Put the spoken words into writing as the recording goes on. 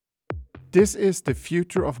This is The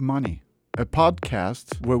Future of Money, a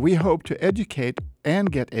podcast where we hope to educate and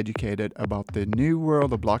get educated about the new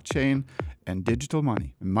world of blockchain and digital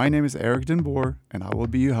money. My name is Eric and Leigh, and I will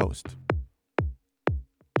be your host.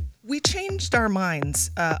 We changed our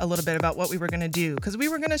minds a little bit about what we were going to do because we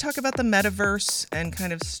were going to talk about the metaverse and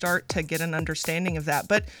kind of start to get an understanding of that.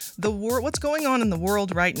 But what's going on in the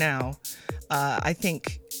world right now, I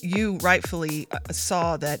think you rightfully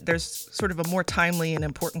saw that there's sort of a more timely and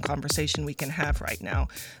important conversation we can have right now.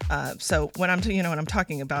 So what I'm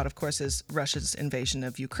talking about, of course, is Russia's invasion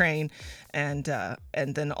of Ukraine, and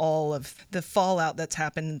then all of the fallout that's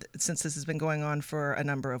happened since this has been going on for a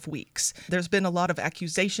number of weeks. There's been a lot of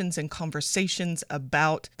accusations and conversations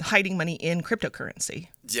about hiding money in cryptocurrency.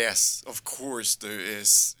 Yes, of course there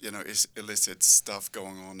is illicit stuff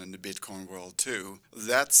going on in the Bitcoin world too.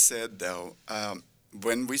 That said, though,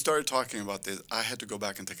 when we started talking about this, I had to go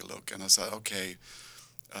back and take a look, and I said, okay,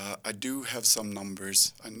 I do have some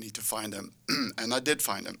numbers. I need to find them, and I did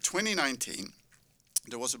find them. 2019,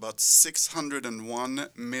 there was about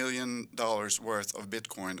 $601 million worth of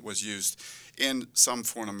Bitcoin was used in some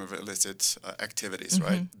form of illicit activities,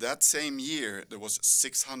 right? That same year, there was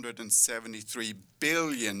 $673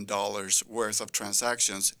 billion worth of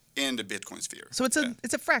transactions in the Bitcoin sphere. So it's a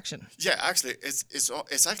fraction. Yeah, actually, it's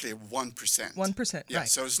actually 1%. 1%, yeah, right.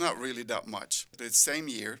 So it's not really that much. The same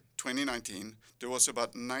year, 2019, there was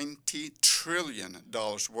about $90 trillion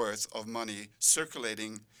worth of money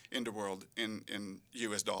circulating in the world in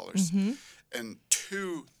US dollars. And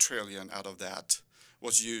 $2 trillion out of that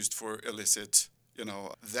was used for illicit,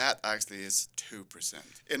 that actually is 2%.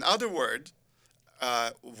 In other words,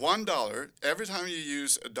 $1, every time you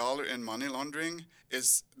use a dollar in money laundering,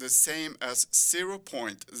 is the same as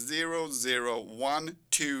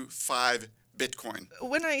 0.00125 Bitcoin.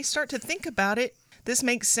 When I start to think about it, this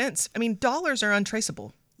makes sense. I mean, dollars are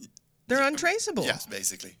untraceable. They're untraceable. Yes,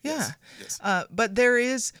 basically. Yeah. Yes. But there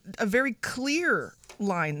is a very clear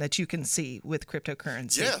line that you can see with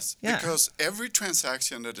cryptocurrency. Yes, because every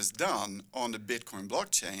transaction that is done on the Bitcoin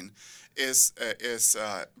blockchain is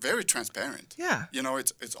very transparent. Yeah.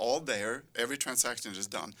 It's all there. Every transaction is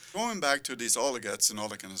done. Going back to these oligarchs and all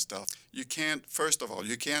that kind of stuff, first of all,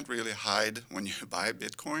 you can't really hide when you buy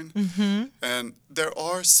Bitcoin. And there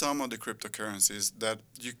are some of the cryptocurrencies that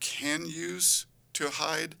you can use to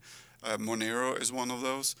hide. Monero is one of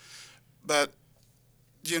those. But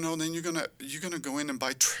then you're gonna go in and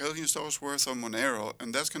buy trillions of dollars worth of Monero,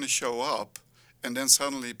 and that's gonna show up, and then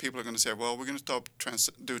suddenly people are gonna say, well, we're gonna stop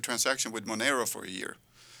do a transaction with Monero for a year.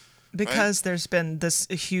 Because there's been this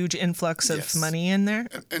huge influx of money in there.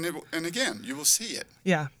 And again, you will see it.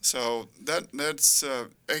 Yeah. So that's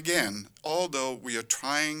again, although we are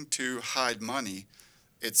trying to hide money,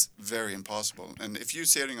 it's very impossible. And if you're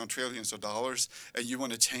sitting on trillions of dollars and you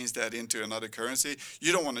want to change that into another currency,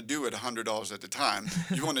 you don't want to do it $100 at a time.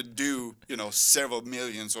 You want to do, several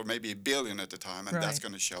millions or maybe $1 billion at a time, and that's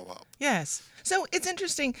going to show up. Yes. So it's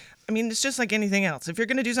interesting. I mean, it's just like anything else. If you're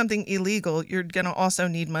going to do something illegal, you're going to also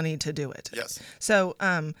need money to do it. Yes. So,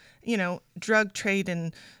 drug trade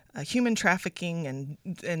and human trafficking and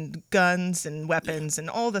guns and weapons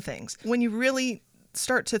and all the things. When you really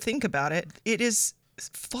start to think about it, it is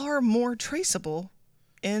far more traceable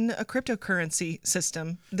in a cryptocurrency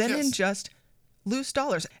system than in just loose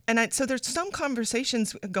dollars. And so there's some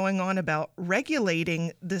conversations going on about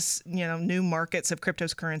regulating this, new markets of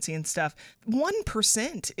cryptocurrency and stuff.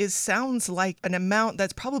 1% sounds like an amount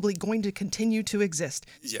that's probably going to continue to exist.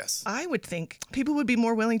 Yes. I would think people would be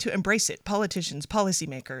more willing to embrace it. Politicians,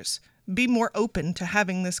 policymakers, be more open to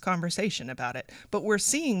having this conversation about it. But we're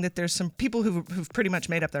seeing that there's some people who've pretty much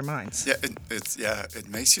made up their minds. Yeah, it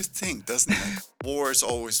makes you think, doesn't it? War is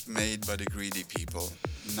always made by the greedy people,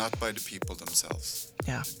 not by the people themselves.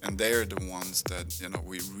 Yeah. And they're the ones that,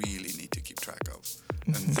 we really need to keep track of.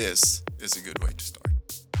 And this is a good way to start.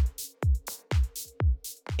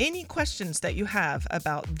 Any questions that you have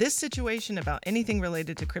about this situation, about anything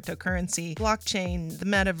related to cryptocurrency, blockchain, the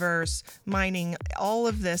metaverse, mining, all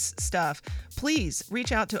of this stuff, please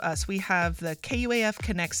reach out to us. We have the KUAF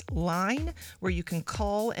Connects line where you can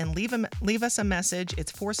call and leave us a message.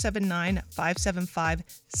 It's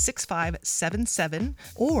 479-575-6577.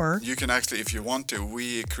 Or you can actually, if you want to,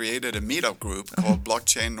 we created a meetup group called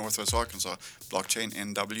Blockchain Northwest Arkansas, Blockchain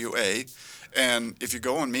NWA. And if you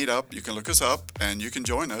go on Meetup, you can look us up and you can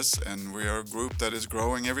join us. And we are a group that is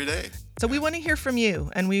growing every day. So we want to hear from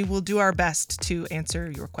you, and we will do our best to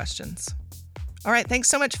answer your questions. All right. Thanks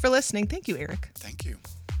so much for listening. Thank you, Eric. Thank you.